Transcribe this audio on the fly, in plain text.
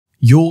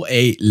You're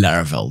a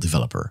Laravel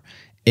developer,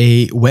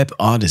 a web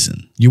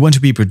artisan. You want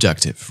to be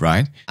productive,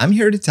 right? I'm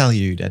here to tell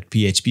you that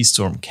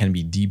PHPStorm can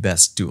be the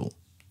best tool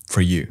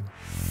for you.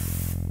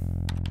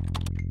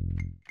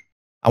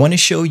 I want to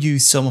show you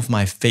some of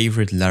my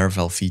favorite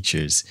Laravel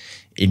features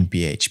in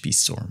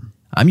PHPStorm.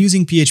 I'm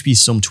using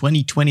PHPStorm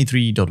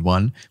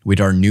 2023.1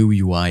 with our new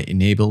UI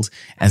enabled,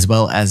 as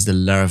well as the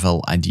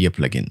Laravel IDE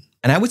plugin.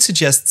 And I would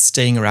suggest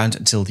staying around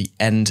until the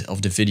end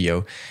of the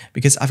video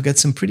because I've got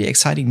some pretty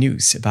exciting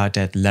news about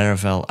that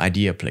Laravel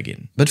IDE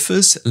plugin. But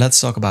first,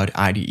 let's talk about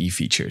IDE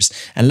features,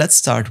 and let's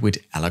start with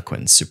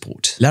Eloquence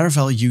support.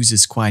 Laravel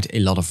uses quite a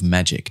lot of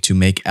magic to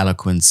make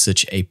Eloquence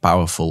such a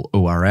powerful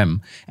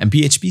ORM, and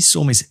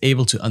PHPStorm is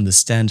able to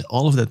understand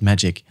all of that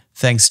magic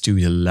thanks to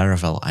the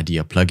Laravel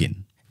IDE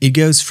plugin. It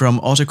goes from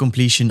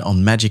auto-completion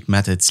on magic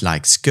methods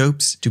like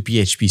scopes, to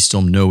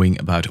PHPStorm knowing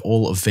about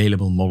all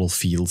available model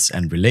fields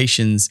and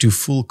relations, to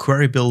full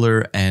query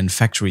builder and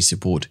factory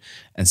support,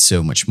 and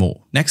so much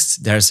more.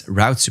 Next, there's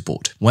route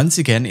support. Once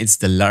again, it's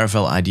the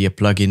Laravel IDE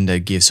plugin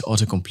that gives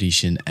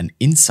auto-completion and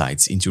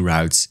insights into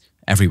routes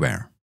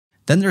everywhere.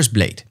 Then there's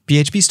Blade.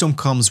 PHPStorm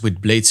comes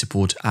with Blade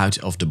support out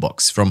of the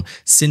box, from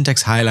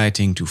syntax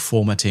highlighting to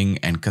formatting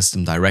and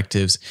custom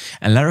directives,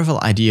 and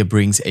Laravel IDE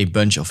brings a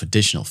bunch of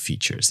additional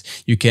features.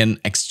 You can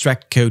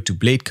extract code to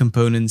Blade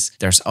components,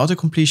 there's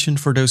auto-completion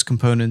for those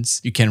components,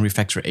 you can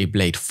refactor a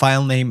Blade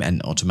file name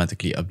and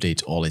automatically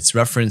update all its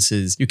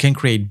references, you can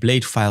create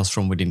Blade files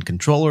from within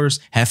controllers,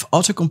 have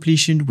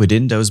auto-completion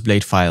within those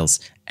Blade files,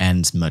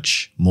 and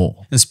much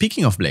more. And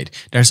speaking of Blade,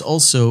 there's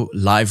also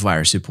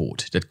Livewire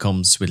support that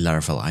comes with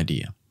Laravel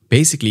IDE.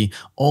 Basically,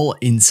 all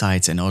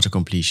insights and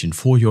auto-completion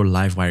for your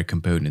Livewire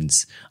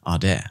components are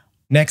there.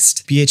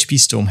 Next,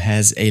 PHPStorm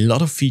has a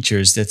lot of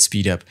features that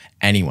speed up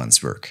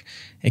anyone's work.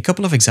 A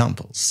couple of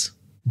examples.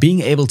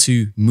 Being able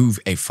to move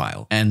a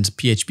file and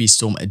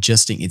PHPStorm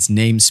adjusting its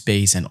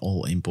namespace and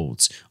all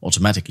imports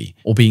automatically,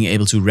 or being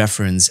able to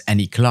reference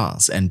any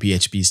class and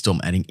PHPStorm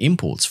adding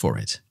imports for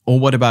it. Or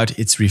what about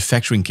its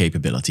refactoring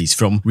capabilities,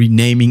 from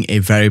renaming a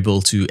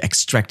variable to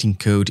extracting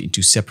code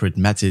into separate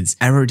methods,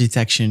 error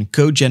detection,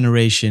 code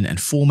generation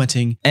and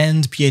formatting,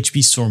 and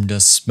PHPStorm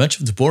does much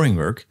of the boring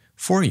work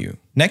for you.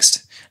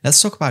 Next, let's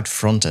talk about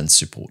front-end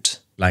support,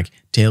 like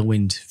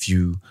Tailwind,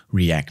 Vue,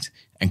 React,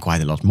 and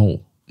quite a lot more.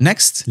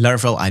 Next,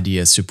 Laravel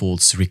IDE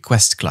supports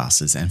request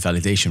classes and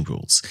validation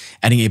rules,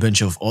 adding a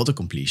bunch of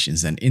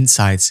auto-completions and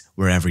insights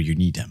wherever you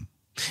need them.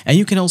 And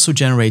you can also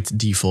generate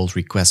default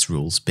request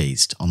rules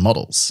based on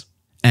models.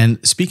 And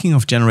speaking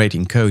of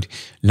generating code,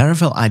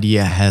 Laravel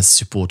IDE has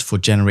support for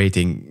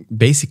generating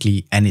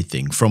basically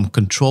anything from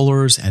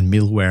controllers and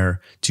middleware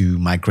to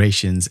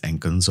migrations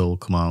and console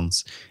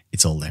commands.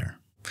 It's all there.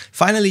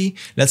 Finally,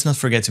 let's not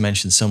forget to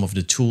mention some of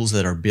the tools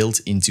that are built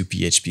into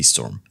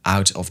PHPStorm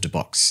out of the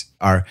box.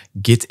 Our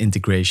Git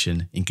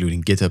integration,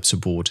 including GitHub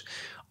support,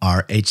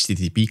 our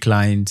HTTP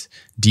client,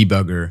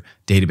 debugger,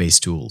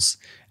 database tools,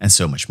 and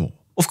so much more.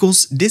 Of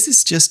course, this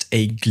is just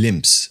a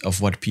glimpse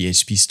of what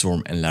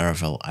PHPStorm and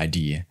Laravel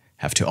IDE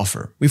have to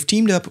offer. We've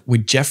teamed up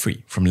with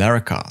Jeffrey from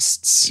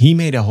Laracasts. He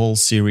made a whole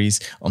series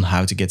on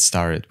how to get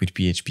started with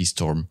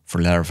PHPStorm for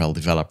Laravel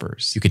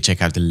developers. You can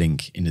check out the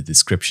link in the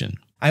description.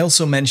 I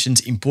also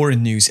mentioned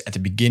important news at the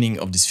beginning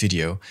of this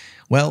video.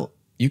 Well,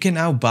 you can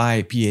now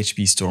buy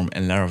PHPStorm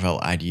and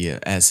Laravel IDE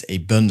as a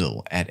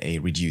bundle at a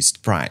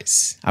reduced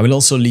price. I will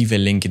also leave a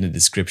link in the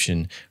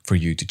description for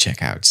you to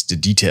check out the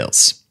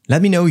details.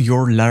 Let me know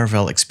your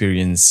Laravel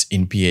experience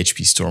in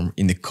PHPStorm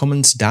in the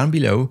comments down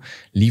below.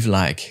 Leave a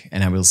like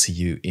and I will see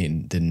you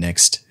in the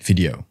next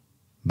video.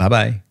 Bye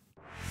bye.